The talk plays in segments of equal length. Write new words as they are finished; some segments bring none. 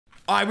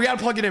All right, we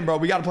gotta plug it in, bro.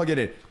 We gotta plug it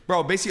in,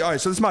 bro. Basically, all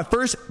right. So this is my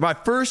first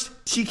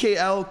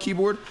TKL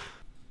keyboard.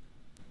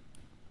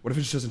 What if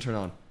it just doesn't turn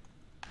on?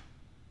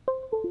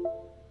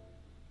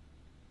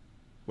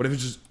 What if it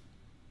just?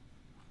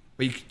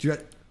 Wait, you do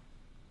that?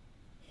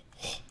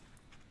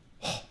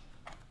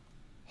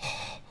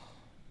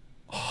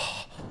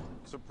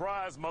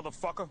 Surprise,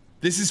 motherfucker.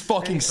 This is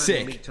fucking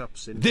sick.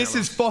 This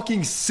is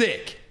fucking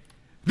sick.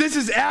 This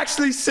is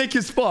actually sick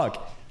as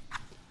fuck.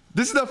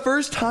 This is the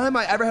first time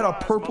I ever had a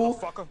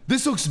purple.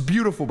 This looks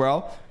beautiful,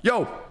 bro.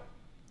 Yo,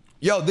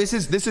 this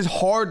is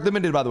hard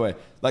limited, by the way.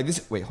 Like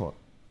this. Wait, hold on.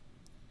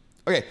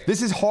 Okay,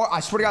 this is hard. I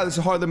swear to God, this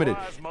is hard limited.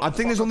 I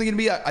think there's only gonna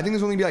be. I think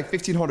there's only gonna be like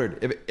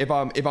 1,500 if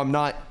I'm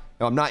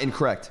not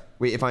incorrect.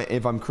 Wait,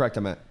 if I'm correct,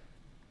 I'm at.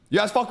 You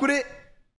guys fuck with it?